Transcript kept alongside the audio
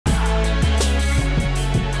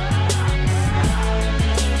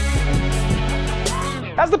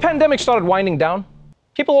As the pandemic started winding down,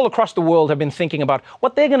 people all across the world have been thinking about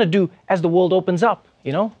what they're going to do as the world opens up,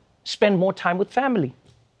 spend more time with family,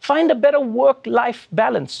 find a better work-life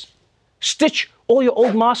balance, stitch all your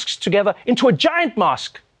old masks together into a giant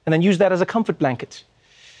mask, and then use that as a comfort blanket.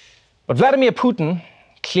 But Vladimir Putin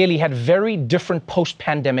clearly had very different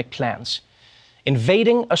post-pandemic plans,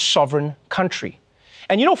 invading a sovereign country.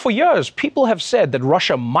 And for years, people have said that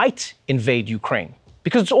Russia might invade Ukraine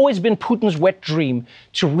because it's always been Putin's wet dream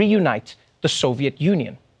to reunite the Soviet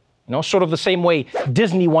Union. Sort of the same way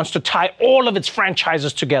Disney wants to tie all of its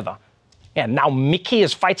franchises together. And now Mickey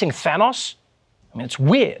is fighting Thanos? It's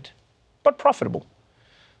weird, but profitable.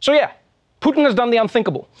 So yeah, Putin has done the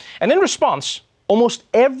unthinkable. And in response, almost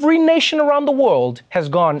every nation around the world has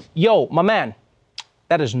gone, yo, my man,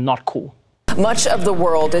 that is not cool. Much of the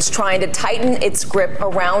world is trying to tighten its grip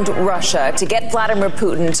around Russia to get Vladimir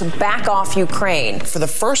Putin to back off Ukraine. For the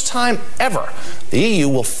first time ever, the EU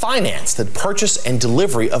will finance the purchase and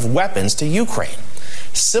delivery of weapons to Ukraine.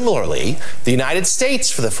 Similarly, the United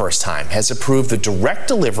States, for the first time, has approved the direct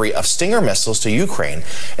delivery of Stinger missiles to Ukraine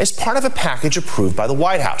as part of a package approved by the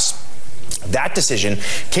White House. That decision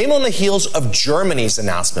came on the heels of Germany's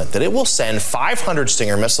announcement that it will send 500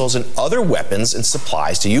 Stinger missiles and other weapons and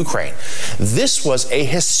supplies to Ukraine. This was a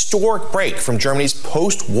historic break from Germany's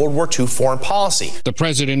post-World War II foreign policy. The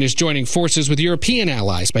president is joining forces with European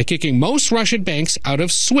allies by kicking most Russian banks out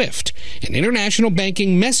of SWIFT, an international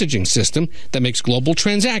banking messaging system that makes global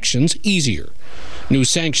transactions easier. New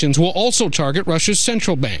sanctions will also target Russia's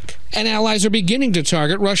central bank, and allies are beginning to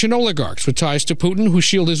target Russian oligarchs with ties to Putin who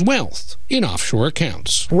shield his wealth in offshore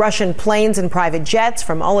accounts. Russian planes and private jets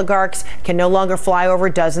from oligarchs can no longer fly over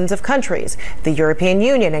dozens of countries. The European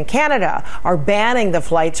Union and Canada are banning the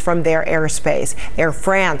flights from their airspace. Air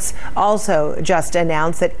France also just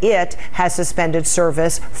announced that it has suspended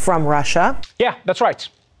service from Russia. Yeah, that's right.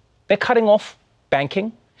 They're cutting off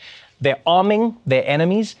banking. They're arming their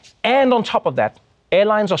enemies. And on top of that,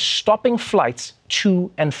 airlines are stopping flights to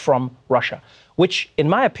and from Russia, which, in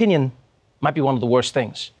my opinion, might be one of the worst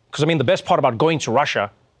things. Because, the best part about going to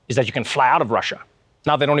Russia is that you can fly out of Russia.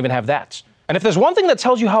 Now they don't even have that. And if there's one thing that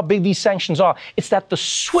tells you how big these sanctions are, it's that the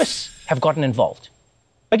Swiss have gotten involved.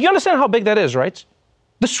 You understand how big that is, right?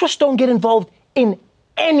 The Swiss don't get involved in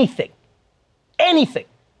anything. Anything.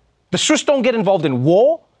 The Swiss don't get involved in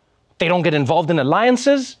war. They don't get involved in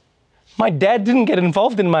alliances. My dad didn't get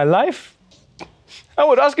involved in my life. I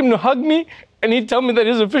would ask him to hug me, and he'd tell me that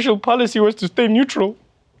his official policy was to stay neutral.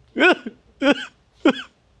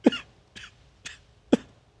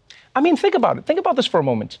 Think about it. Think about this for a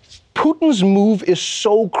moment. Putin's move is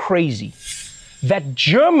so crazy that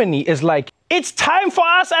Germany is like, it's time for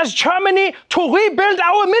us as Germany to rebuild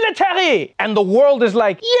our military. And the world is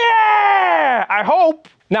like, yeah, I hope.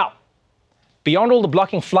 Now, beyond all the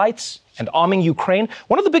blocking flights and arming Ukraine,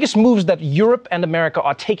 one of the biggest moves that Europe and America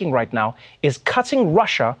are taking right now is cutting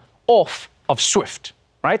Russia off of SWIFT,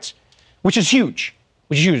 right? Which is huge.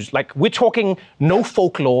 We're talking no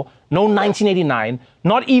folklore, no 1989,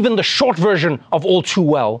 not even the short version of All Too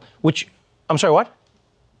Well, which, I'm sorry, what?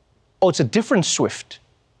 Oh, it's a different SWIFT.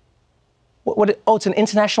 Oh, it's an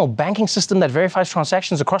international banking system that verifies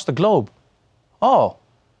transactions across the globe. Oh.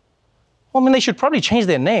 Well, they should probably change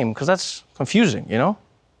their name because that's confusing,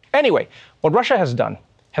 Anyway, what Russia has done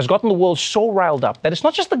has gotten the world so riled up that it's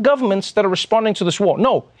not just the governments that are responding to this war.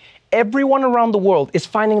 No, everyone around the world is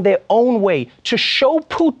finding their own way to show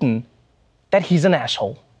Putin that he's an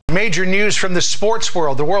asshole. Major news from the sports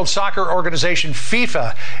world. The World Soccer Organization,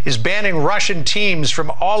 FIFA, is banning Russian teams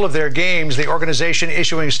from all of their games. The organization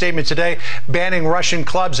issuing a statement today banning Russian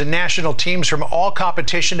clubs and national teams from all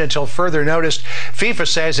competition until further notice. FIFA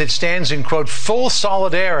says it stands in, quote, full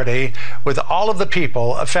solidarity with all of the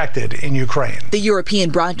people affected in Ukraine. The European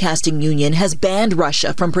Broadcasting Union has banned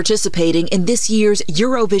Russia from participating in this year's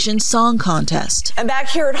Eurovision Song Contest. And back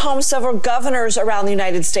here at home, several governors around the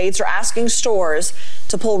United States are asking stores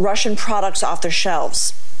to pull Russian products off their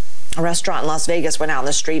shelves. A restaurant in Las Vegas went out in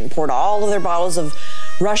the street and poured all of their bottles of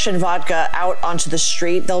Russian vodka out onto the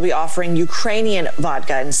street. They'll be offering Ukrainian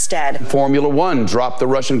vodka instead. Formula One dropped the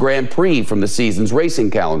Russian Grand Prix from the season's racing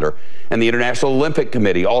calendar. And the International Olympic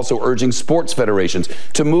Committee also urging sports federations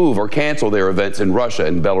to move or cancel their events in Russia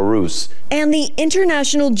and Belarus. And the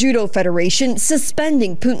International Judo Federation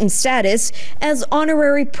suspending Putin's status as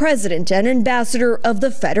honorary president and ambassador of the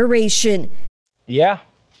federation. Yeah,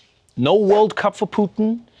 no World Cup for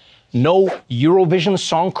Putin, no Eurovision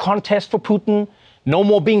Song Contest for Putin, no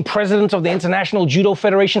more being president of the International Judo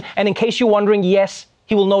Federation. And in case you're wondering, yes,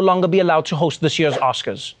 he will no longer be allowed to host this year's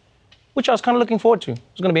Oscars. which I was kind of looking forward to.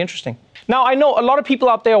 It's going to be interesting. Now, I know a lot of people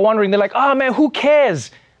out there are wondering, they're like, oh man, who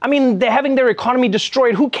cares? I mean, they're having their economy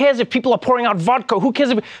destroyed. Who cares if people are pouring out vodka? Who cares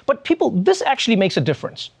if... But people, this actually makes a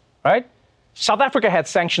difference, right? South Africa had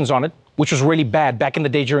sanctions on it, which was really bad back in the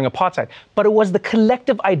day during apartheid. But it was the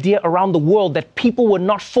collective idea around the world that people were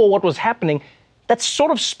not for what was happening that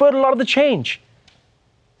sort of spurred a lot of the change.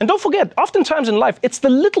 And don't forget, oftentimes in life, it's the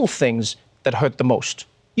little things that hurt the most.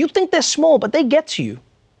 You think they're small, but they get to you.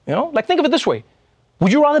 You know, like think of it this way.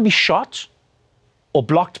 Would you rather be shot or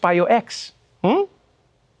blocked by your ex?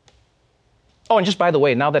 Oh, and just by the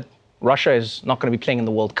way, now that Russia is not going to be playing in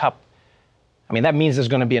the World Cup, I mean, that means there's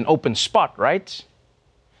going to be an open spot, right?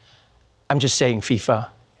 I'm just saying, FIFA,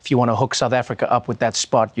 if you want to hook South Africa up with that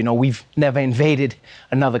spot, you know, we've never invaded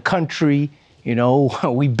another country. You know,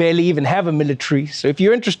 we barely even have a military. So if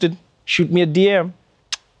you're interested, shoot me a DM.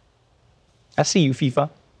 I see you, FIFA.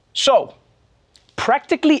 So,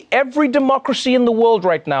 practically every democracy in the world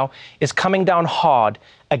right now is coming down hard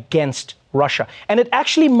against Russia. And it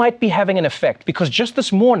actually might be having an effect because just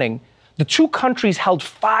this morning, the two countries held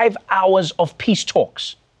 5 hours of peace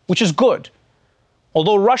talks, which is good.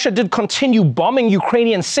 Although Russia did continue bombing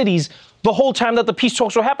Ukrainian cities the whole time that the peace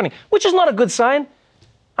talks were happening, which is not a good sign.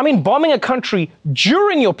 I mean, bombing a country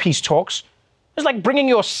during your peace talks is like bringing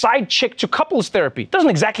your side chick to couples therapy. It doesn't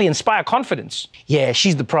exactly inspire confidence. Yeah,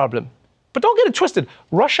 she's the problem. But don't get it twisted.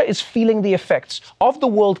 Russia is feeling the effects of the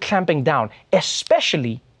world clamping down,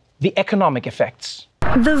 especially the economic effects.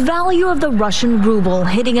 The value of the Russian ruble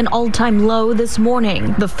hitting an all-time low this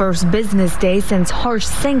morning, the first business day since harsh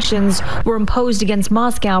sanctions were imposed against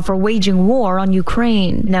Moscow for waging war on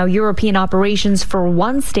Ukraine. Now, European operations for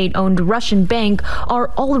one state-owned Russian bank are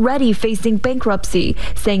already facing bankruptcy,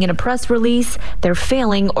 saying in a press release they're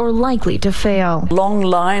failing or likely to fail. Long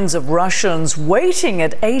lines of Russians waiting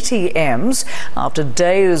at ATMs after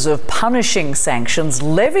days of punishing sanctions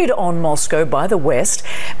levied on Moscow by the West.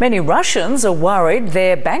 Many Russians are worried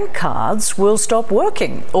their bank cards will stop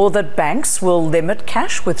working or that banks will limit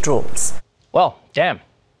cash withdrawals. Well, damn.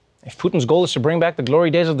 If Putin's goal is to bring back the glory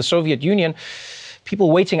days of the Soviet Union, people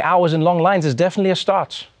waiting hours in long lines is definitely a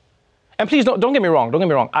start. And please don't get me wrong. Don't get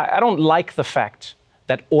me wrong. I don't like the fact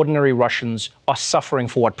that ordinary Russians are suffering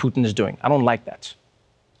for what Putin is doing. I don't like that.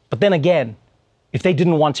 But then again, if they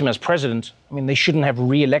didn't want him as president, I mean, they shouldn't have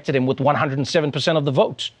re-elected him with 107% of the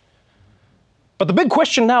vote. But the big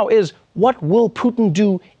question now is, what will Putin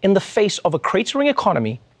do in the face of a cratering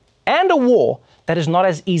economy and a war that is not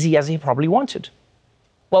as easy as he probably wanted?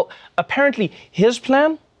 Well, apparently his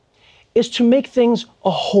plan is to make things a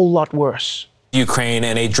whole lot worse. Ukraine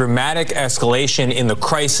and a dramatic escalation in the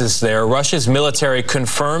crisis there. Russia's military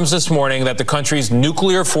confirms this morning that the country's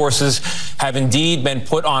nuclear forces have indeed been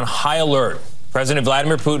put on high alert. President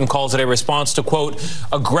Vladimir Putin calls it a response to, quote,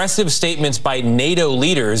 aggressive statements by NATO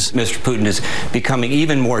leaders. Mr. Putin is becoming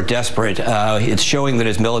even more desperate. It's showing that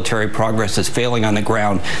his military progress is failing on the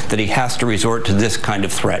ground, that he has to resort to this kind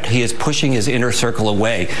of threat. He is pushing his inner circle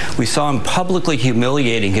away. We saw him publicly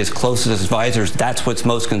humiliating his closest advisors. That's what's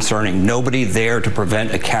most concerning. Nobody there to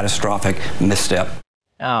prevent a catastrophic misstep.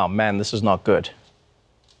 Oh, man, this is not good.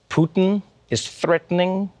 Putin is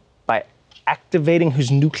threatening by activating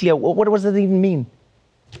his nuclear... What does that even mean?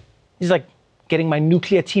 He's like, getting my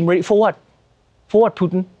nuclear team ready for what? For what,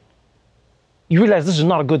 Putin? You realize this is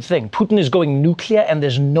not a good thing. Putin is going nuclear and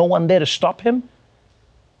there's no one there to stop him?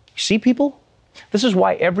 You see, people? This is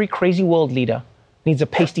why every crazy world leader needs a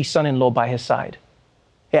pasty son-in-law by his side.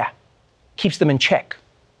 Yeah, keeps them in check.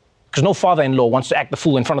 Because no father-in-law wants to act the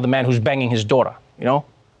fool in front of the man who's banging his daughter, you know?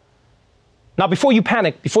 Now, before you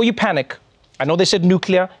panic, I know they said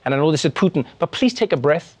nuclear, and I know they said Putin, but please take a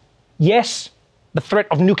breath. Yes, the threat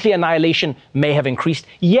of nuclear annihilation may have increased.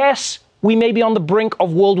 Yes, we may be on the brink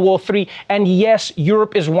of World War III. And yes,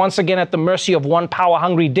 Europe is once again at the mercy of one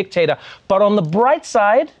power-hungry dictator. But on the bright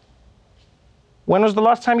side, when was the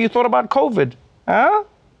last time you thought about COVID? Huh?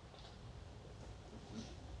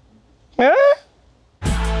 Huh?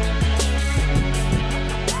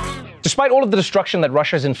 Despite all of the destruction that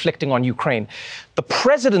Russia is inflicting on Ukraine, the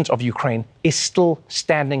president of Ukraine is still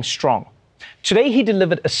standing strong. Today, he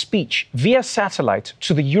delivered a speech via satellite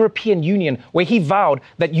to the European Union where he vowed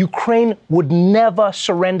that Ukraine would never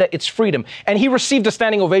surrender its freedom. And he received a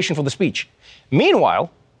standing ovation for the speech.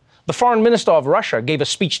 Meanwhile, the foreign minister of Russia gave a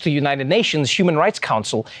speech to the United Nations Human Rights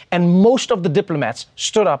Council, and most of the diplomats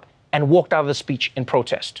stood up and walked out of the speech in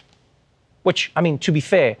protest. Which, I mean, to be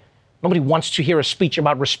fair, nobody wants to hear a speech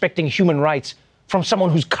about respecting human rights from someone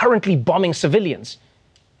who's currently bombing civilians.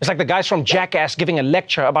 It's like the guys from Jackass giving a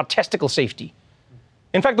lecture about testicle safety.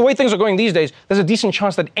 In fact, the way things are going these days, there's a decent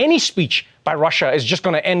chance that any speech by Russia is just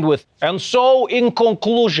going to end with, "And so, in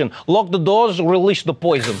conclusion, lock the doors, release the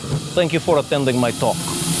poison. Thank you for attending my talk."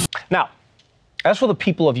 Now, as for the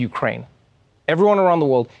people of Ukraine, everyone around the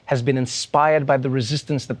world has been inspired by the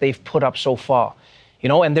resistance that they've put up so far,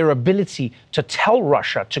 and their ability to tell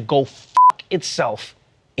Russia to go fuck itself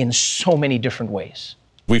in so many different ways.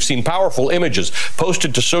 We've seen powerful images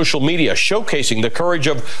posted to social media showcasing the courage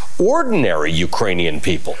of ordinary Ukrainian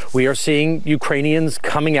people. We are seeing Ukrainians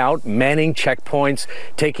coming out, manning checkpoints,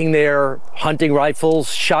 taking their hunting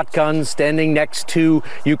rifles, shotguns, standing next to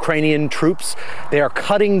Ukrainian troops. They are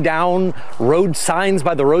cutting down road signs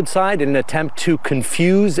by the roadside in an attempt to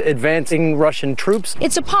confuse advancing Russian troops.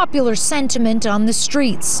 It's a popular sentiment on the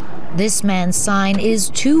streets. This man's sign is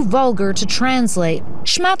too vulgar to translate.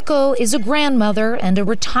 Shmatko is a grandmother and a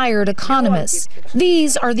retired economist.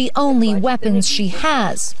 These are the only weapons she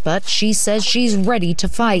has, but she says she's ready to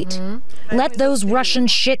fight. Let those Russian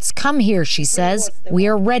shits come here, she says. We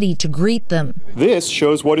are ready to greet them. This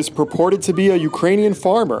shows what is purported to be a Ukrainian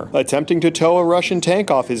farmer attempting to tow a Russian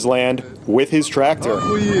tank off his land with his tractor.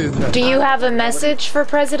 Do you have a message for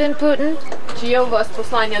President Putin?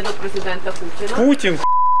 Putin.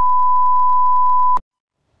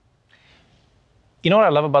 You know what I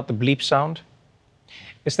love about the bleep sound?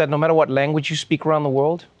 It's that no matter what language you speak around the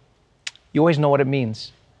world, you always know what it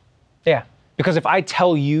means. Yeah, because if I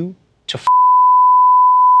tell you to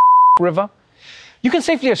river, you can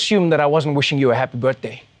safely assume that I wasn't wishing you a happy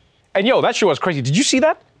birthday. And yo, that shit was crazy. Did you see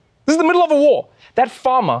that? This is the middle of a war. That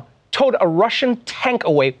farmer towed a Russian tank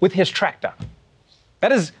away with his tractor.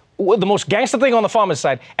 That is the most gangster thing on the farmer's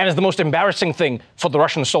side, and is the most embarrassing thing for the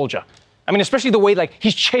Russian soldier. I mean, especially the way,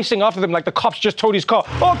 he's chasing after them like the cops just towed his car.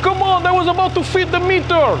 Oh, come on, that was about to feed the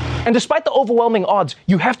meter. And despite the overwhelming odds,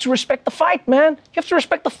 you have to respect the fight, man. You have to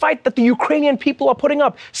respect the fight that the Ukrainian people are putting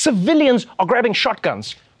up. Civilians are grabbing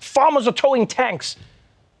shotguns. Farmers are towing tanks.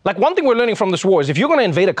 One thing we're learning from this war is if you're going to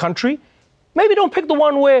invade a country, maybe don't pick the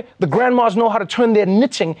one where the grandmas know how to turn their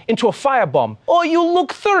knitting into a firebomb. Oh, you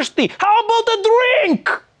look thirsty. How about a drink?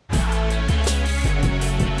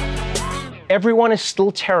 Everyone is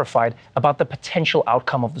still terrified about the potential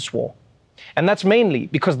outcome of this war. And that's mainly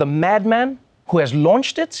because the madman who has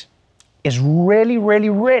launched it is really, really,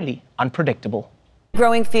 really unpredictable.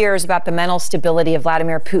 Growing fears about the mental stability of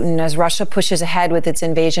Vladimir Putin as Russia pushes ahead with its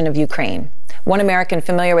invasion of Ukraine. One American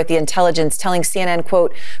familiar with the intelligence telling CNN,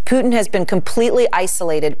 quote, Putin has been completely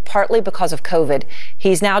isolated, partly because of COVID.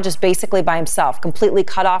 He's now just basically by himself, completely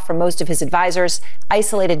cut off from most of his advisors,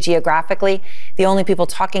 isolated geographically. The only people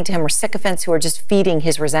talking to him were sycophants who are just feeding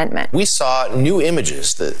his resentment. We saw new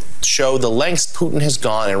images that show the lengths Putin has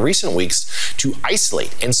gone in recent weeks to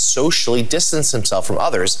isolate and socially distance himself from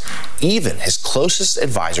others, even his closest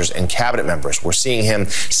advisors and cabinet members. We're seeing him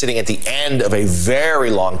sitting at the end of a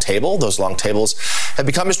very long table. Those long tables have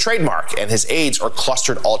become his trademark, and his aides are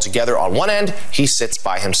clustered all together on one end. He sits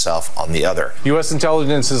by himself on the other. U.S.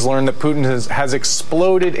 intelligence has learned that Putin has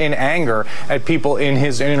exploded in anger at people in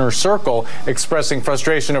his inner circle, expressing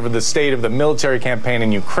frustration over the state of the military campaign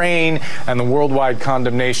in Ukraine and the worldwide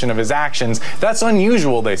condemnation of his actions. That's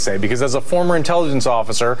unusual, they say, because as a former intelligence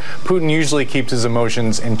officer, Putin usually keeps his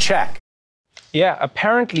emotions in check. Yeah,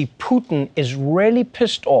 apparently Putin is really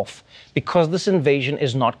pissed off because this invasion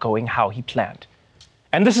is not going how he planned.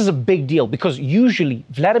 And this is a big deal because usually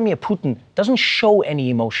Vladimir Putin doesn't show any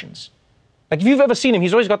emotions. If you've ever seen him,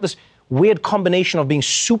 he's always got this weird combination of being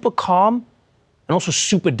super calm and also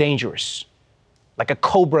super dangerous. Like a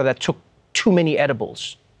cobra that took too many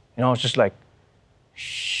edibles. It's just like,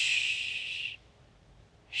 shh,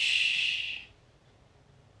 shh.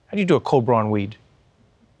 How do you do a cobra on weed?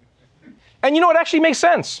 And it actually makes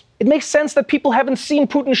sense. It makes sense that people haven't seen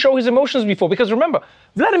Putin show his emotions before. Because remember,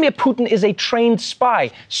 Vladimir Putin is a trained spy.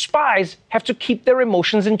 Spies have to keep their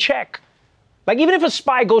emotions in check. Even if a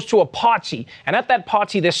spy goes to a party, and at that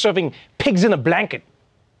party they're serving pigs in a blanket,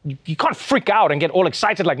 you can't freak out and get all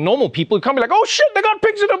excited like normal people. You can't be like, oh shit, they got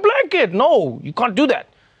pigs in a blanket. No, you can't do that.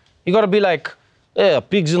 You gotta be like, yeah,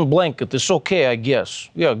 pigs in a blanket, it's okay, I guess.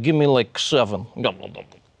 Yeah, give me 7.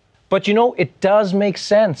 But it does make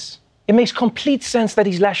sense. It makes complete sense that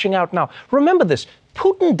he's lashing out now. Remember this,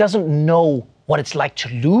 Putin doesn't know what it's like to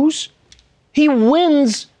lose. He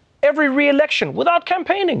wins every re-election without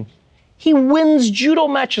campaigning. He wins judo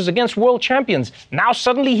matches against world champions. Now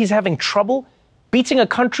suddenly he's having trouble beating a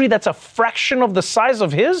country that's a fraction of the size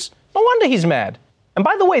of his? No wonder he's mad. And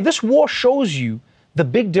by the way, this war shows you the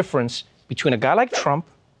big difference between a guy like Trump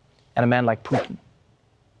and a man like Putin.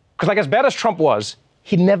 Because as bad as Trump was,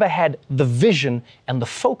 he never had the vision and the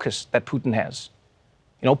focus that Putin has.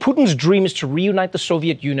 You know, Putin's dream is to reunite the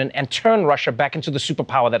Soviet Union and turn Russia back into the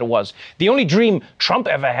superpower that it was. The only dream Trump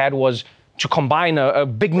ever had was to combine a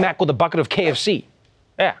Big Mac with a bucket of KFC.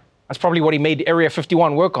 Yeah, that's probably what he made Area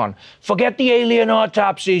 51 work on. Forget the alien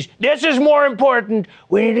autopsies. This is more important.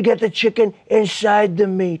 We need to get the chicken inside the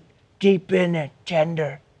meat, deep in it,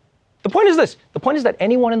 tender. The point is this. The point is that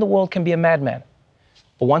anyone in the world can be a madman.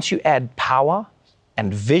 But once you add power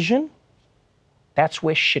and vision, that's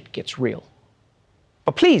where shit gets real.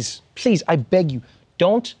 But please, please, I beg you,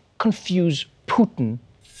 don't confuse Putin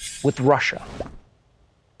with Russia.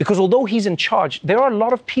 Because although he's in charge, there are a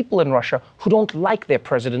lot of people in Russia who don't like their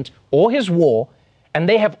president or his war, and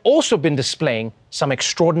they have also been displaying some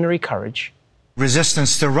extraordinary courage.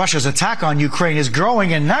 Resistance to Russia's attack on Ukraine is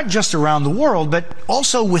growing, and not just around the world, but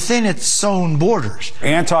also within its own borders.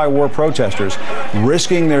 Anti-war protesters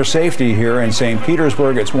risking their safety here in St.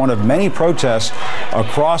 Petersburg. It's one of many protests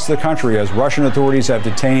across the country as Russian authorities have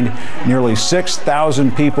detained nearly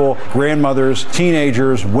 6,000 people, grandmothers,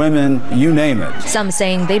 teenagers, women, you name it. Some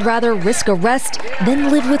saying they'd rather risk arrest than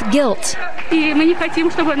live with guilt.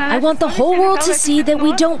 I want the whole world to see that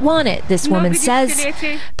we don't want it, this woman says.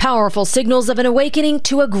 Powerful signals of an awakening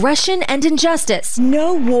to aggression and injustice.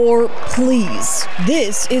 No war, please.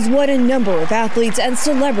 This is what a number of athletes and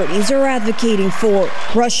celebrities are advocating for.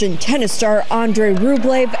 Russian tennis star Andrei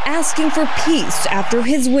Rublev asking for peace after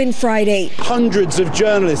his win Friday. Hundreds of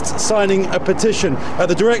journalists signing a petition.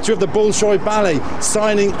 The director of the Bolshoi Ballet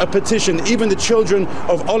signing a petition. Even the children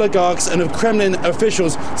of oligarchs and of Kremlin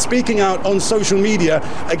officials speaking out on social media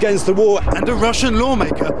against the war. And a Russian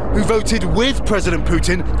lawmaker who voted with President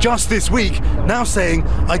Putin just this week now saying,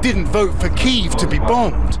 I didn't vote for Kyiv to be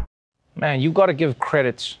bombed. Man, you've got to give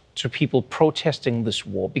credit to people protesting this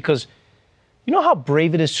war, because you know how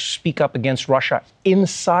brave it is to speak up against Russia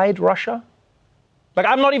inside Russia? Like,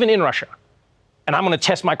 I'm not even in Russia, and I'm going to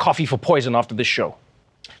test my coffee for poison after this show.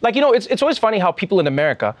 Like, you know, it's always funny how people in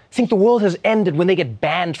America think the world has ended when they get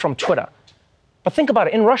banned from Twitter. But think about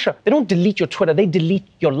it, in Russia, they don't delete your Twitter, they delete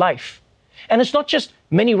your life. And it's not just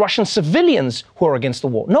many Russian civilians who are against the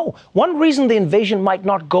war. No, one reason the invasion might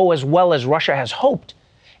not go as well as Russia has hoped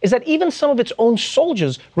is that even some of its own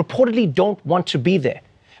soldiers reportedly don't want to be there.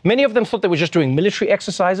 Many of them thought they were just doing military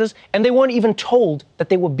exercises, and they weren't even told that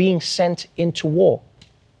they were being sent into war.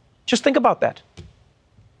 Just think about that.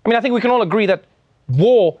 I mean, I think we can all agree that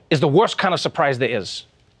war is the worst kind of surprise there is.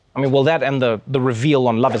 I mean, well, that and the reveal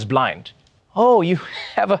on Love is Blind. Oh, you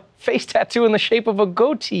have a face tattoo in the shape of a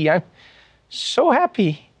goatee. I'm so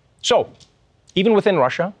happy. So, even within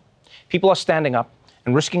Russia, people are standing up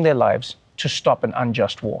and risking their lives to stop an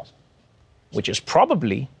unjust war, which is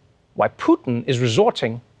probably why Putin is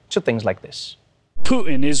resorting to things like this.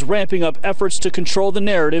 Putin is ramping up efforts to control the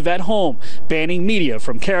narrative at home, banning media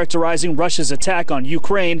from characterizing Russia's attack on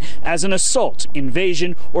Ukraine as an assault,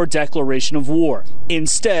 invasion, or declaration of war.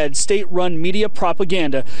 Instead, state-run media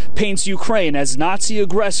propaganda paints Ukraine as Nazi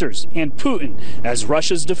aggressors and Putin as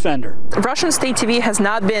Russia's defender. Russian state TV has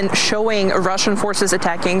not been showing Russian forces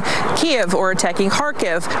attacking Kiev or attacking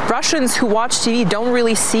Kharkiv. Russians who watch TV don't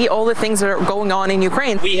really see all the things that are going on in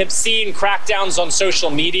Ukraine. We have seen crackdowns on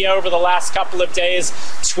social media over the last couple of days.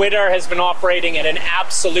 Twitter has been operating at an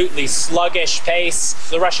absolutely sluggish pace.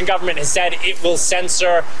 The Russian government has said it will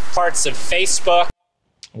censor parts of Facebook.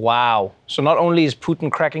 Wow. So not only is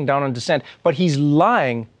Putin cracking down on dissent, but he's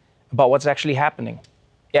lying about what's actually happening.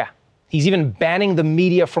 Yeah. He's even banning the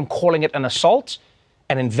media from calling it an assault,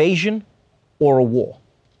 an invasion, or a war.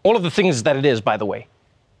 All of the things that it is, by the way.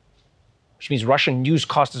 Which means Russian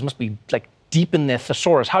newscasters must be like deep in their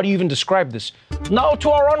thesaurus. How do you even describe this? Now to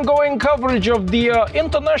our ongoing coverage of the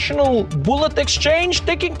international bullet exchange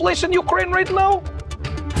taking place in Ukraine right now.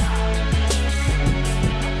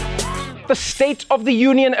 The State of the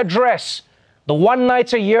Union address. The one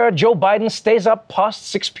night a year Joe Biden stays up past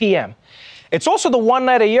 6 p.m. It's also the one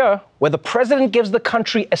night a year where the president gives the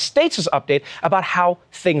country a status update about how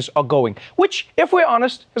things are going, which, if we're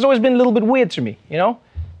honest, has always been a little bit weird to me, you know?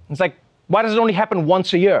 It's like, why does it only happen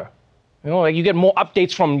once a year? You know, like you get more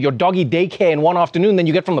updates from your doggy daycare in one afternoon than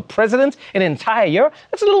you get from the president in an entire year.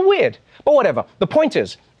 That's a little weird. But whatever. The point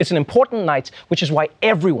is, it's an important night, which is why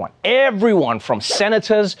everyone from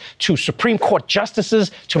senators to Supreme Court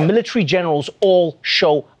justices to military generals all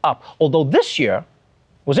show up. Although this year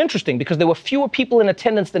was interesting because there were fewer people in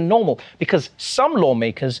attendance than normal because some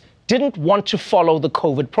lawmakers didn't want to follow the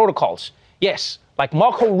COVID protocols. Yes, like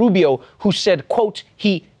Marco Rubio, who said, quote,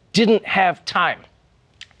 he didn't have time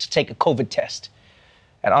to take a COVID test.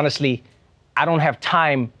 And honestly, I don't have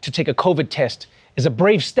time to take a COVID test is a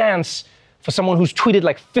brave stance for someone who's tweeted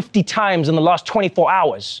like 50 times in the last 24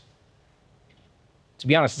 hours. To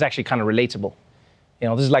be honest, it's actually kind of relatable. You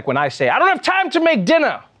know, this is like when I say, I don't have time to make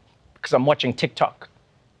dinner because I'm watching TikTok.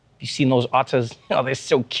 You've seen those otters? Oh, they're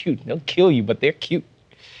so cute. They'll kill you, but they're cute.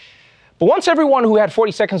 But once everyone who had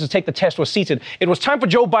 40 seconds to take the test was seated, it was time for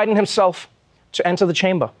Joe Biden himself to enter the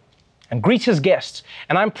chamber and greet his guests.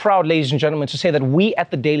 And I'm proud, ladies and gentlemen, to say that we at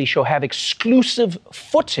The Daily Show have exclusive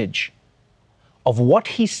footage of what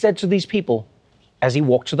he said to these people as he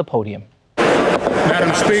walked to the podium.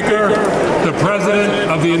 Madam Speaker, the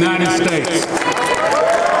President of the United States.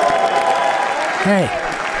 Hey,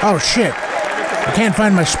 oh shit, I can't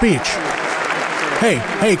find my speech.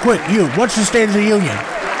 Hey, quick, you, what's the State of the Union?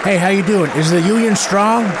 Hey, how you doing? Is the union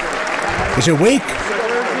strong? Is it weak?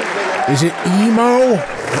 Is it emo?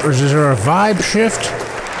 Or is there a vibe shift?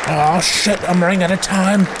 Oh shit, I'm running out of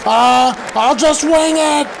time. I'll just wing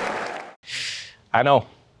it! I know,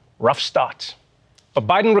 rough start. But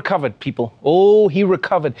Biden recovered, people. Oh, he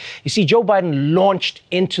recovered. You see, Joe Biden launched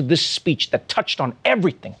into this speech that touched on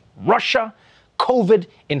everything. Russia, COVID,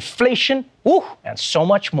 inflation, and so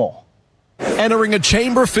much more. Entering a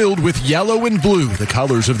chamber filled with yellow and blue, the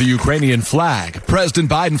colors of the Ukrainian flag, President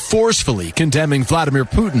Biden forcefully condemning Vladimir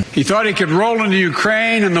Putin. He thought he could roll into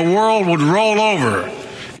Ukraine and the world would roll over.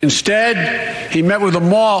 Instead, he met with a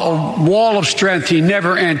wall of strength he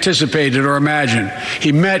never anticipated or imagined.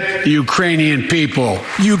 He met the Ukrainian people.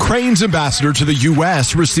 Ukraine's ambassador to the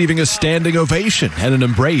U.S. receiving a standing ovation and an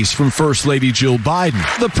embrace from First Lady Jill Biden.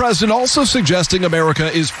 The president also suggesting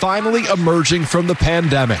America is finally emerging from the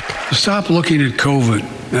pandemic. Stop looking at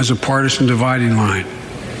COVID as a partisan dividing line.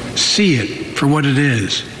 See it for what it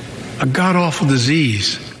is, a god-awful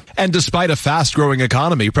disease. And despite a fast-growing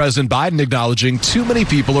economy, President Biden acknowledging too many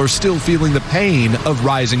people are still feeling the pain of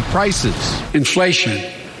rising prices. Inflation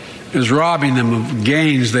is robbing them of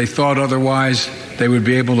gains they thought otherwise they would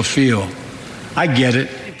be able to feel. I get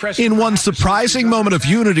it. In one surprising moment of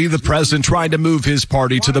unity, the president tried to move his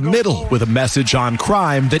party to the middle with a message on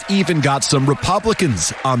crime that even got some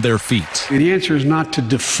Republicans on their feet. The answer is not to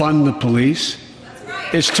defund the police.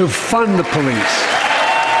 It's to fund the police.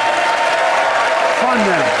 Fund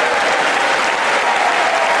them.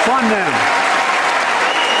 Fund them.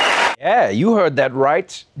 Yeah, you heard that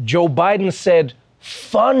right. Joe Biden said,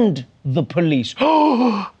 fund the police.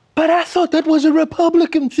 But I thought that was a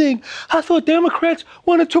Republican thing. I thought Democrats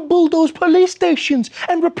wanted to bulldoze police stations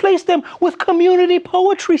and replace them with community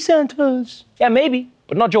poetry centers. Yeah, maybe,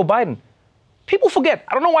 but not Joe Biden. People forget.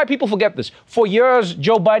 I don't know why people forget this. For years,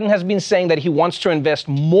 Joe Biden has been saying that he wants to invest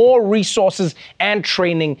more resources and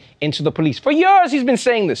training into the police. For years, he's been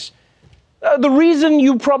saying this. The reason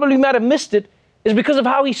you probably might have missed it is because of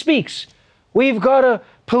how he speaks. We've got to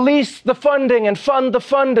police the funding and fund the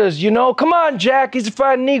funders, you know? Come on, Jack, he's a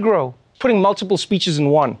fine Negro. Putting multiple speeches in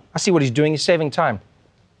one. I see what he's doing. He's saving time.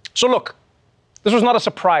 So look, this was not a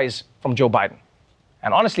surprise from Joe Biden.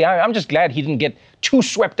 And honestly, I'm just glad he didn't get too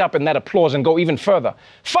swept up in that applause and go even further.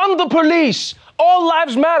 Fund the police! All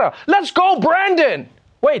lives matter! Let's go, Brandon!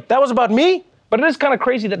 Wait, that was about me? But it is kind of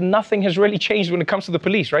crazy that nothing has really changed when it comes to the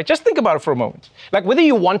police, right? Just think about it for a moment. Like, whether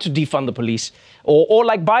you want to defund the police or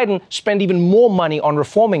like Biden, spend even more money on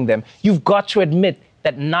reforming them, you've got to admit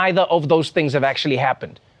that neither of those things have actually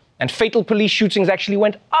happened. And fatal police shootings actually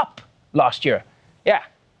went up last year. Yeah.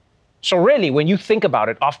 So really, when you think about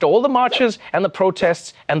it, after all the marches and the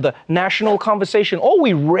protests and the national conversation, all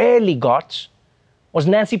we rarely got was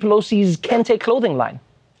Nancy Pelosi's Kente clothing line.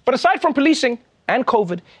 But aside from policing and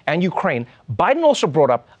COVID and Ukraine, Biden also brought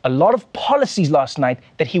up a lot of policies last night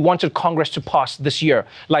that he wanted Congress to pass this year,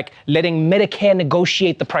 like letting Medicare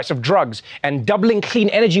negotiate the price of drugs and doubling clean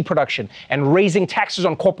energy production and raising taxes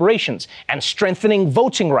on corporations and strengthening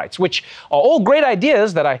voting rights, which are all great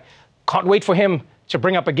ideas that I can't wait for him to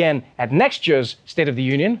bring up again at next year's State of the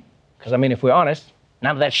Union. Because, I mean, if we're honest,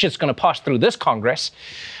 none of that shit's going to pass through this Congress.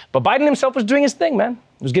 But Biden himself was doing his thing, man.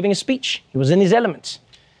 He was giving a speech. He was in his element.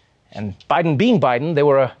 And Biden being Biden, there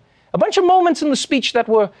were a bunch of moments in the speech that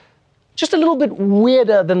were just a little bit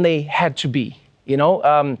weirder than they had to be, you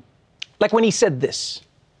know? Like when he said this.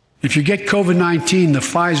 If you get COVID-19, the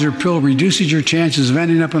Pfizer pill reduces your chances of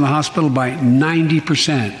ending up in the hospital by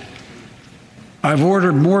 90%. I've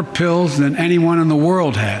ordered more pills than anyone in the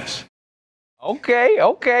world has. Okay.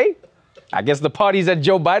 I guess the party's at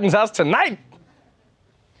Joe Biden's house tonight.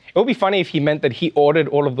 It would be funny if he meant that he ordered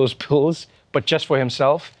all of those pills, but just for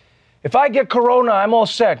himself. If I get corona, I'm all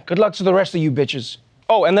set. Good luck to the rest of you bitches.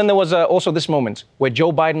 Oh, and then there was also this moment where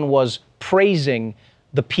Joe Biden was praising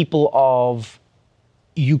the people of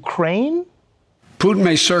Ukraine. Putin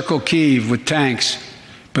may circle Kyiv with tanks,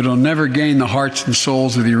 but he'll never gain the hearts and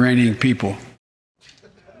souls of the Iranian people.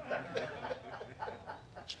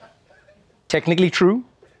 Technically true.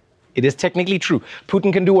 It is technically true.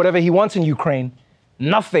 Putin can do whatever he wants in Ukraine.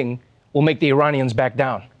 Nothing will make the Iranians back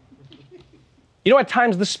down. You know, at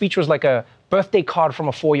times this speech was like a birthday card from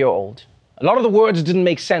a 4-year-old. A lot of the words didn't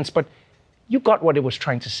make sense, but you got what it was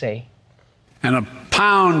trying to say. And a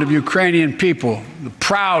pound of Ukrainian people, the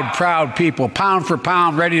proud, proud people, pound for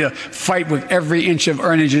pound, ready to fight with every inch of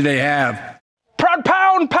energy they have. Proud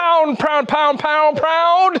pound, pound, proud pound, pound,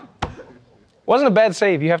 proud. Wasn't a bad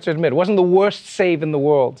save, you have to admit. It wasn't the worst save in the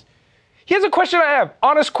world. Here's a question I have.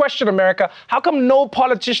 Honest question, America. How come no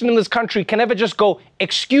politician in this country can ever just go,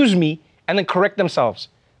 excuse me, and then correct themselves?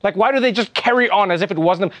 Like, why do they just carry on as if it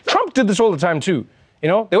wasn't them? Trump did this all the time, too. You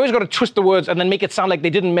know, they always got to twist the words and then make it sound like they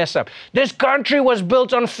didn't mess up. This country was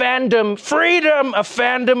built on fandom, freedom, a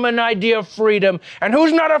fandom, an idea of freedom. And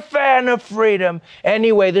who's not a fan of freedom?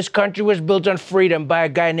 Anyway, this country was built on freedom by a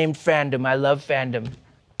guy named Fandom. I love fandom.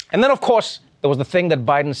 And then, of course, there was the thing that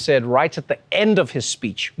Biden said right at the end of his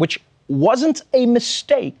speech, which wasn't a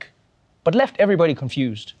mistake, but left everybody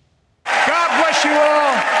confused. God bless you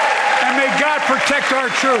all, and may God protect our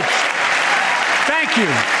troops. Thank you.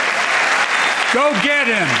 Go get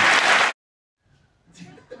him.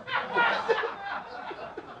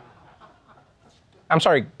 I'm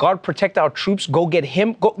sorry, God protect our troops, go get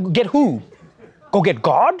him? Go get who? Go get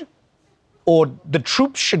God? Or the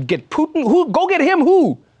troops should get Putin? Who? Go get him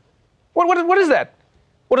who? What is that?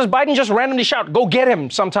 What does Biden just randomly shout, go get him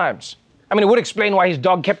sometimes? I mean, it would explain why his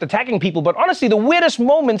dog kept attacking people, but honestly, the weirdest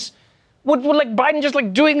moments would like Biden just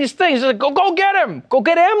like doing these things. Like, go get him. Go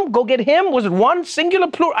get him. Go get him. Was it one, singular,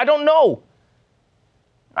 plural? I don't know.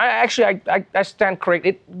 I stand correct.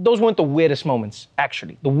 Those weren't the weirdest moments,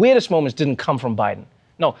 actually. The weirdest moments didn't come from Biden.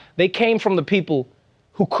 No, they came from the people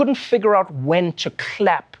who couldn't figure out when to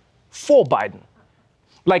clap for Biden.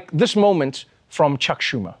 Like this moment from Chuck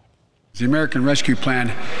Schumer. The American Rescue Plan.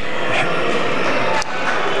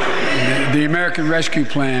 The American Rescue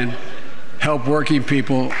Plan helped working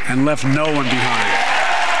people and left no one behind.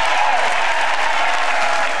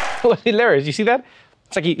 It was hilarious. You see that?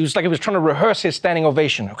 It was like he was trying to rehearse his standing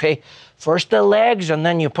ovation, okay? First the legs, and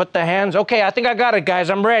then you put the hands. Okay, I think I got it, guys.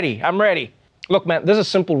 I'm ready. Look, man, there's a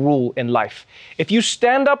simple rule in life. If you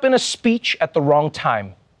stand up in a speech at the wrong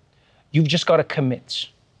time, you've just got to commit.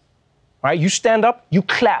 All right? You stand up, you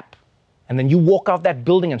clap, and then you walk out that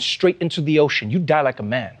building and straight into the ocean. You die like a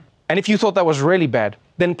man. And if you thought that was really bad,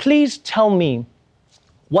 then please tell me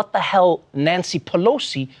what the hell Nancy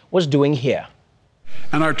Pelosi was doing here.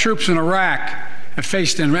 And our troops in Iraq in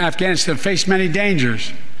Afghanistan have faced many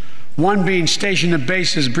dangers. One being stationed at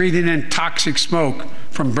bases breathing in toxic smoke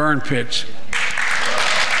from burn pits.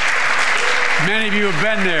 Many of you have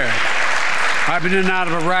been there. I've been in and out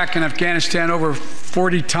of Iraq and Afghanistan over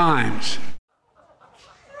 40 times.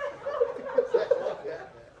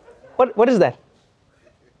 What is that?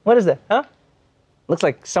 What is that, huh? Looks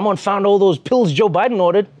like someone found all those pills Joe Biden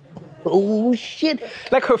ordered. Oh, shit.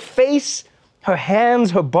 Like her face, her hands,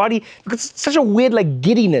 her body. It's such a weird, like,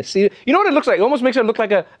 giddiness. You know what it looks like? It almost makes her look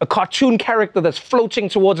like a cartoon character that's floating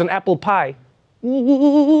towards an apple pie.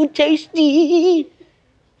 Ooh, tasty.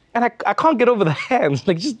 And I can't get over the hands.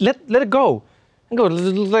 Like, just let it go. It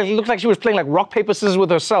looks like she was playing, like, rock, paper, scissors with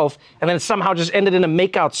herself, and then somehow just ended in a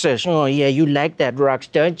makeout session. Oh, yeah, you like that, Rocks,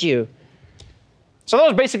 don't you? So that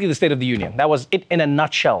was basically the State of the Union. That was it in a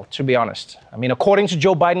nutshell, to be honest. I mean, according to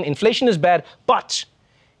Joe Biden, inflation is bad, but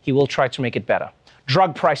he will try to make it better.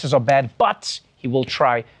 Drug prices are bad, but he will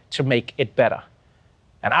try to make it better.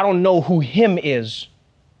 And I don't know who him is,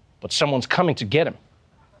 but someone's coming to get him.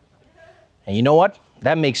 And you know what?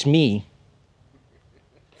 That makes me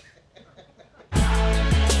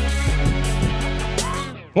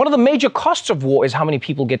one of the major costs of war is how many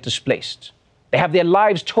people get displaced. They have their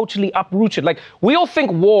lives totally uprooted. Like, we all think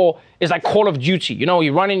war is like Call of Duty. You know,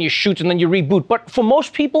 you run in, you shoot, and then you reboot. But for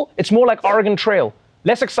most people, it's more like Oregon Trail.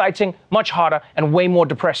 Less exciting, much harder, and way more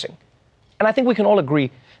depressing. And I think we can all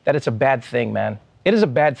agree that it's a bad thing, man. It is a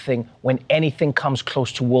bad thing when anything comes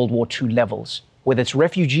close to World War II levels. Whether it's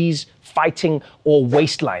refugees, fighting, or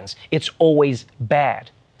wastelands, it's always bad.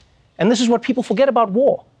 And this is what people forget about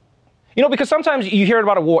war. You know, because sometimes you hear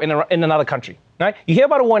about a war in another country, right? You hear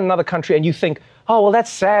about a war in another country and you think, oh, well,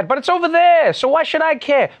 that's sad, but it's over there, so why should I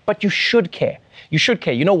care? But you should care. You should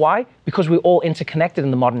care. You know why? Because we're all interconnected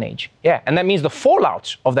in the modern age. Yeah, and that means the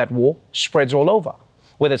fallout of that war spreads all over.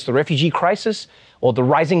 Whether it's the refugee crisis or the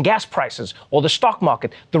rising gas prices or the stock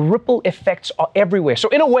market, the ripple effects are everywhere. So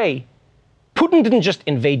in a way, Putin didn't just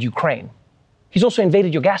invade Ukraine. He's also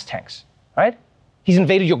invaded your gas tanks, right? He's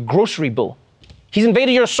invaded your grocery bill. He's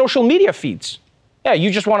invaded your social media feeds. Yeah,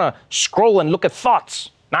 you just want to scroll and look at thoughts.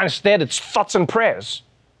 Now instead, it's thoughts and prayers.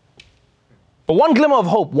 But one glimmer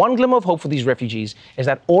of hope for these refugees is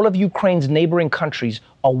that all of Ukraine's neighboring countries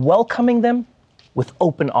are welcoming them with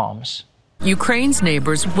open arms. Ukraine's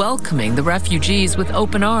neighbors welcoming the refugees with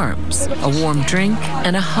open arms, a warm drink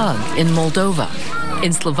and a hug in Moldova.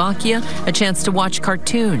 In Slovakia, a chance to watch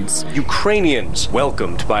cartoons. Ukrainians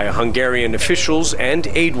welcomed by Hungarian officials and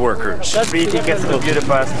aid workers.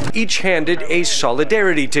 Each handed a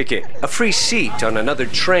solidarity ticket, a free seat on another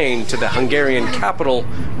train to the Hungarian capital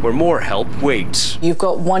where more help waits. You've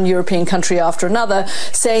got one European country after another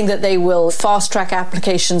saying that they will fast-track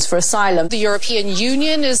applications for asylum. The European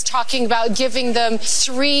Union is talking about giving them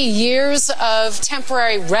 3 years of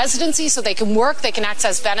temporary residency so they can work, they can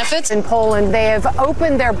access benefits. In Poland, they have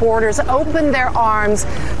opened their borders, opened their arms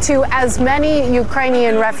to as many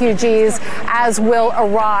Ukrainian refugees as will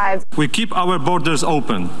arrive. We keep our borders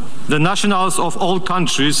open. The nationals of all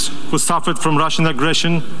countries who suffered from Russian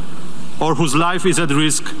aggression or whose life is at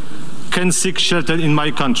risk can seek shelter in my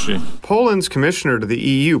country. Poland's commissioner to the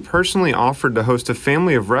EU personally offered to host a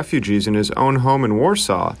family of refugees in his own home in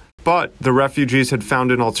Warsaw, but the refugees had found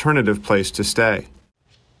an alternative place to stay.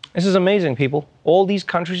 This is amazing, people. All these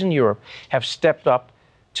countries in Europe have stepped up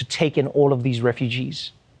to take in all of these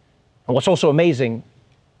refugees. And what's also amazing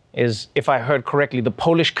is, if I heard correctly, the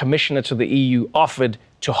Polish commissioner to the EU offered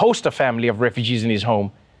to host a family of refugees in his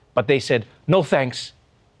home, but they said, no thanks,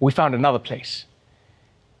 we found another place.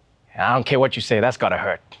 And I don't care what you say, that's gotta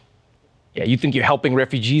hurt. Yeah, you think you're helping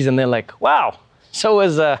refugees and they're like, wow, so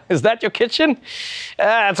is that your kitchen?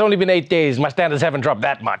 It's only been 8 days, my standards haven't dropped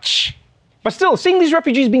that much. But still, seeing these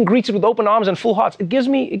refugees being greeted with open arms and full hearts, it gives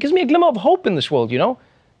me a glimmer of hope in this world, you know?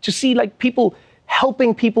 To see like people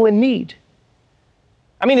helping people in need.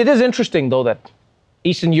 I mean, it is interesting though that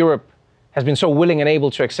Eastern Europe has been so willing and able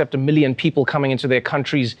to accept 1 million people coming into their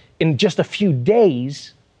countries in just a few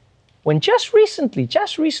days, when just recently,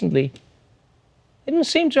 they didn't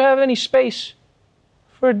seem to have any space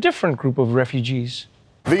for a different group of refugees.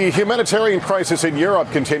 The humanitarian crisis in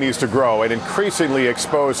Europe continues to grow and increasingly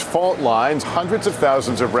expose fault lines, hundreds of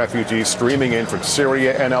thousands of refugees streaming in from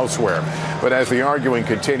Syria and elsewhere. But as the arguing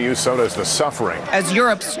continues, so does the suffering. As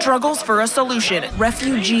Europe struggles for a solution,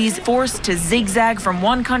 refugees forced to zigzag from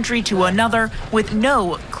one country to another with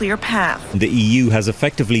no clear path. The EU has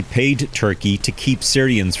effectively paid Turkey to keep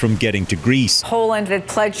Syrians from getting to Greece. Poland had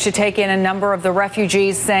pledged to take in a number of the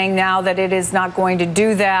refugees, saying now that it is not going to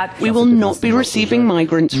do that. We will not be receiving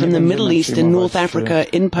migrants from the Middle East and North Africa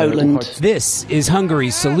in Poland. This is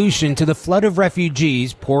Hungary's solution to the flood of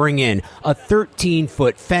refugees pouring in. A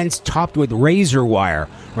 13-foot fence topped with razor wire,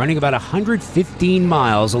 running about 115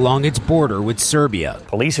 miles along its border with Serbia.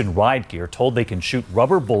 Police in riot gear told they can shoot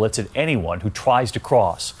rubber bullets at anyone who tries to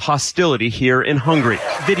cross. Hostility here in Hungary.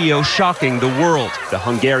 Video shocking the world. The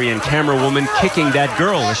Hungarian camerawoman kicking that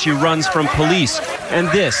girl as she runs from police. And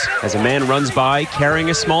this, as a man runs by carrying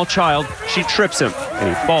a small child, she trips him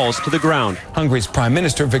and he falls to the ground. Hungary's Prime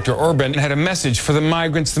Minister Viktor Orban had a message for the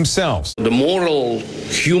migrants themselves. The moral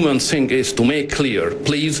human thing is to make clear,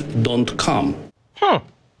 please don't come.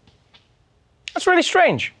 That's really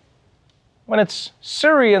strange. When it's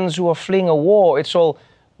Syrians who are fleeing a war, it's all,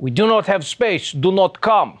 we do not have space, do not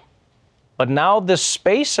come. But now there's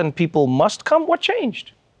space and people must come? What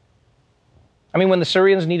changed? I mean, when the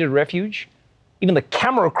Syrians needed refuge, even the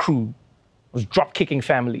camera crew was drop-kicking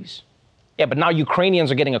families. Yeah, but now Ukrainians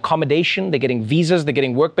are getting accommodation, they're getting visas, they're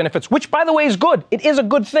getting work benefits, which, by the way, is good. It is a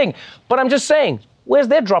good thing. But I'm just saying, where's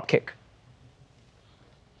their drop-kick?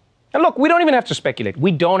 And look, we don't even have to speculate.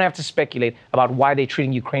 We don't have to speculate about why they're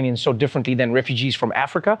treating Ukrainians so differently than refugees from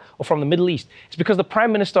Africa or from the Middle East. It's because the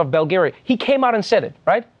Prime Minister of Bulgaria, he came out and said it,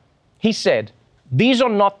 right? He said, these are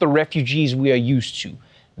not the refugees we are used to.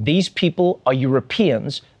 These people are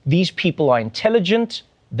Europeans. These people are intelligent.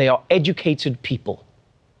 They are educated people.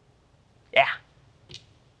 Yeah.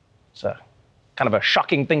 It's a kind of a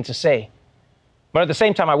shocking thing to say. But at the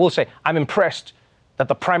same time, I will say, I'm impressed that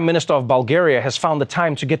the Prime Minister of Bulgaria has found the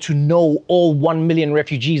time to get to know all 1 million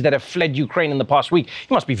refugees that have fled Ukraine in the past week.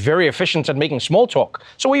 He must be very efficient at making small talk.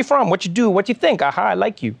 So where are you from? What you do? What you think? Aha, I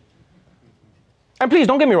like you. And please,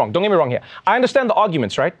 don't get me wrong. Don't get me wrong here. I understand the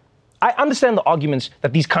arguments, right? I understand the arguments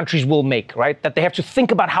that these countries will make, right? That they have to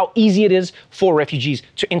think about how easy it is for refugees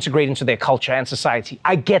to integrate into their culture and society.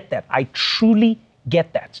 I get that. I truly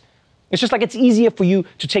get that. It's just like it's easier for you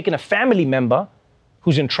to take in a family member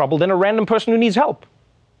who's in trouble than a random person who needs help.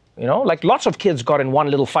 You know, like lots of kids got in one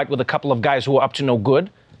little fight with a couple of guys who were up to no good,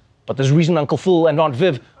 but there's a reason Uncle Phil and Aunt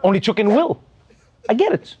Viv only took in Will. I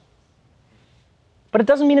get it. But it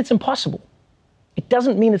doesn't mean it's impossible. It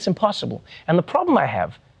doesn't mean it's impossible. And the problem I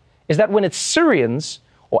have is that when it's Syrians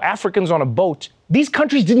or Africans on a boat, these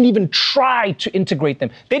countries didn't even try to integrate them.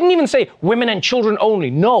 They didn't even say women and children only.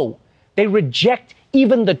 No, they reject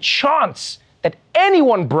even the chance that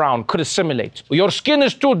anyone brown could assimilate. Your skin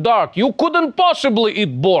is too dark. You couldn't possibly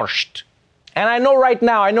eat borscht. And I know right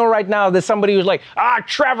now there's somebody who's like,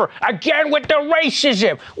 Trevor, again with the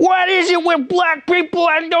racism. What is it with black people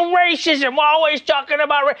and the racism? Always talking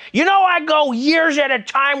about You know, I go years at a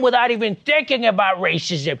time without even thinking about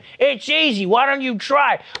racism. It's easy. Why don't you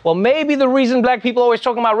try? Well, maybe the reason black people are always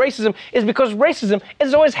talking about racism is because racism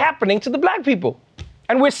is always happening to the black people.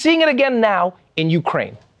 And we're seeing it again now in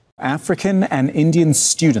Ukraine. African and Indian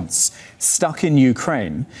students stuck in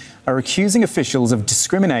Ukraine are accusing officials of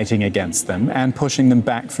discriminating against them and pushing them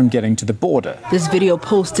back from getting to the border. This video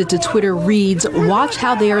posted to Twitter reads, "Watch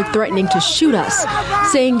how they are threatening to shoot us,"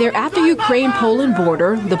 saying they're at the Ukraine-Poland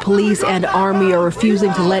border. The police and army are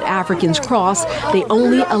refusing to let Africans cross. They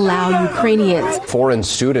only allow Ukrainians. Foreign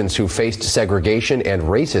students who faced segregation and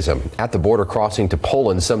racism at the border crossing to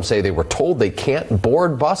Poland. Some say they were told they can't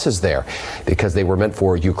board buses there because they were meant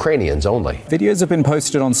for Ukrainians only. Videos have been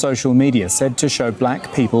posted on social media said to show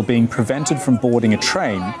black people being prevented from boarding a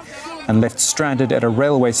train and left stranded at a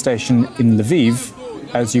railway station in Lviv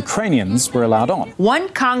as Ukrainians were allowed on. One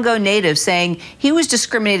Congo native saying he was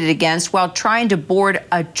discriminated against while trying to board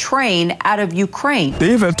a train out of Ukraine.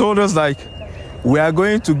 They even told us, like, we are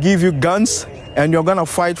going to give you guns and you're going to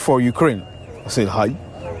fight for Ukraine. I said, hi,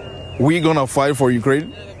 we're going to fight for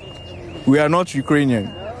Ukraine? We are not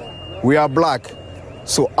Ukrainian. We are black.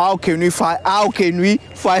 So how can we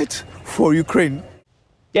fight for Ukraine?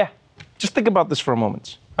 Yeah, just think about this for a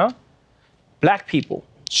moment, huh? Black people,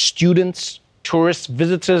 students, tourists,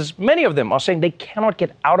 visitors, many of them are saying they cannot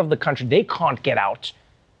get out of the country. They can't get out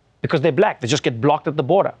because they're black. They just get blocked at the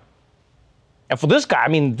border. And for this guy, I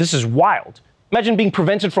mean, this is wild. Imagine being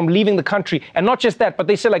prevented from leaving the country. And not just that, but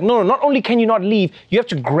they say like, no, not only can you not leave, you have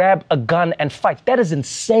to grab a gun and fight. That is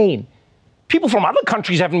insane. People from other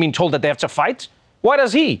countries haven't been told that they have to fight. Why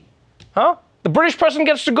does he? Huh? The British person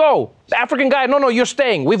gets to go. The African guy, no, you're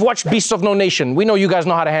staying. We've watched Beasts of No Nation. We know you guys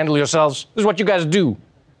know how to handle yourselves. This is what you guys do.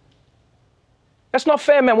 That's not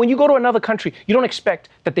fair, man. When you go to another country, you don't expect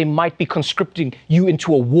that they might be conscripting you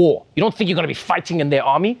into a war. You don't think you're going to be fighting in their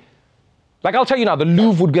army. Like, I'll tell you now, the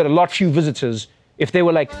Louvre would get a lot few visitors if they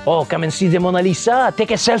were like, oh, come and see the Mona Lisa,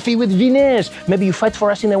 take a selfie with Venus. Maybe you fight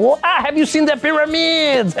for us in a war. Have you seen the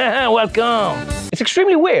pyramids? Welcome. It's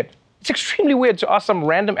extremely weird. It's extremely weird to ask some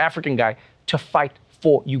random African guy to fight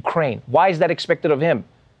for Ukraine. Why is that expected of him?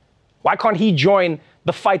 Why can't he join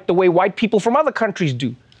the fight the way white people from other countries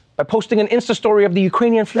do? By posting an Insta story of the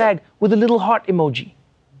Ukrainian flag with a little heart emoji.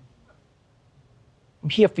 I'm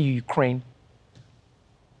here for you, Ukraine.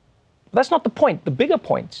 But that's not the point. The bigger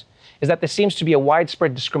point is that there seems to be a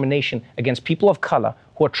widespread discrimination against people of color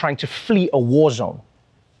who are trying to flee a war zone.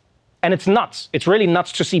 And it's nuts. It's really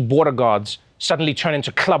nuts to see border guards suddenly turn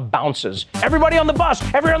into club bouncers. Everybody on the bus,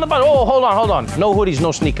 everybody on the bus. Oh, hold on. No hoodies,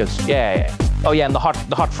 no sneakers. Yeah. Oh yeah, and the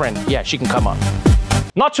hot friend. Yeah, she can come on.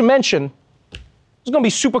 Not to mention, it's gonna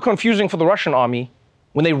be super confusing for the Russian army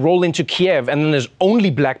when they roll into Kiev and then there's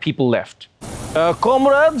only black people left.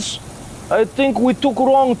 Comrades, I think we took a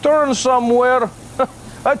wrong turn somewhere.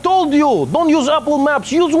 I told you, don't use Apple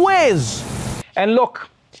Maps, use Waze. And look,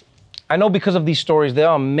 I know because of these stories, there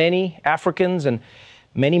are many Africans and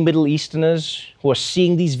many Middle Easterners who are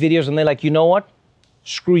seeing these videos and they're like, you know what?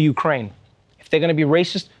 Screw Ukraine. If they're going to be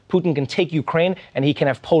racist, Putin can take Ukraine and he can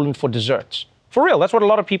have Poland for desserts. For real, that's what a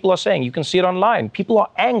lot of people are saying. You can see it online. People are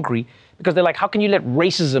angry because they're like, how can you let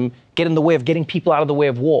racism get in the way of getting people out of the way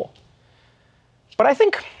of war? But I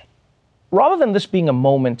think rather than this being a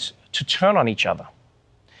moment to turn on each other,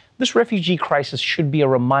 this refugee crisis should be a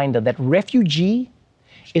reminder that refugee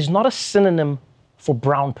is not a synonym for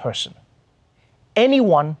brown person.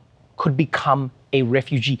 Anyone could become a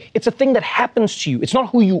refugee. It's a thing that happens to you. It's not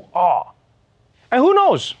who you are. And who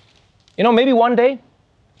knows? You know, maybe one day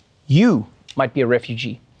you might be a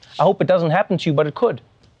refugee. I hope it doesn't happen to you, but it could.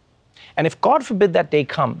 And if God forbid that day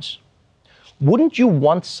comes, wouldn't you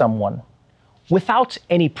want someone without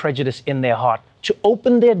any prejudice in their heart to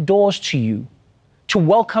open their doors to you, to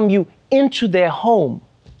welcome you into their home,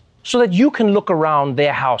 so that you can look around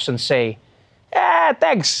their house and say,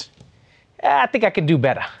 thanks. I think I can do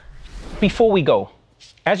better. Before we go,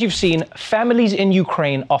 as you've seen, families in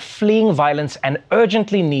Ukraine are fleeing violence and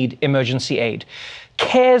urgently need emergency aid.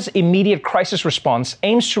 CARE's immediate crisis response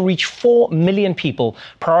aims to reach 4 million people,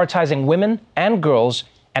 prioritizing women and girls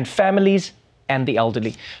and families and the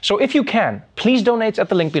elderly. So if you can, please donate at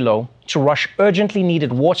the link below to rush urgently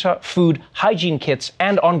needed water, food, hygiene kits,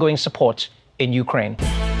 and ongoing support in Ukraine.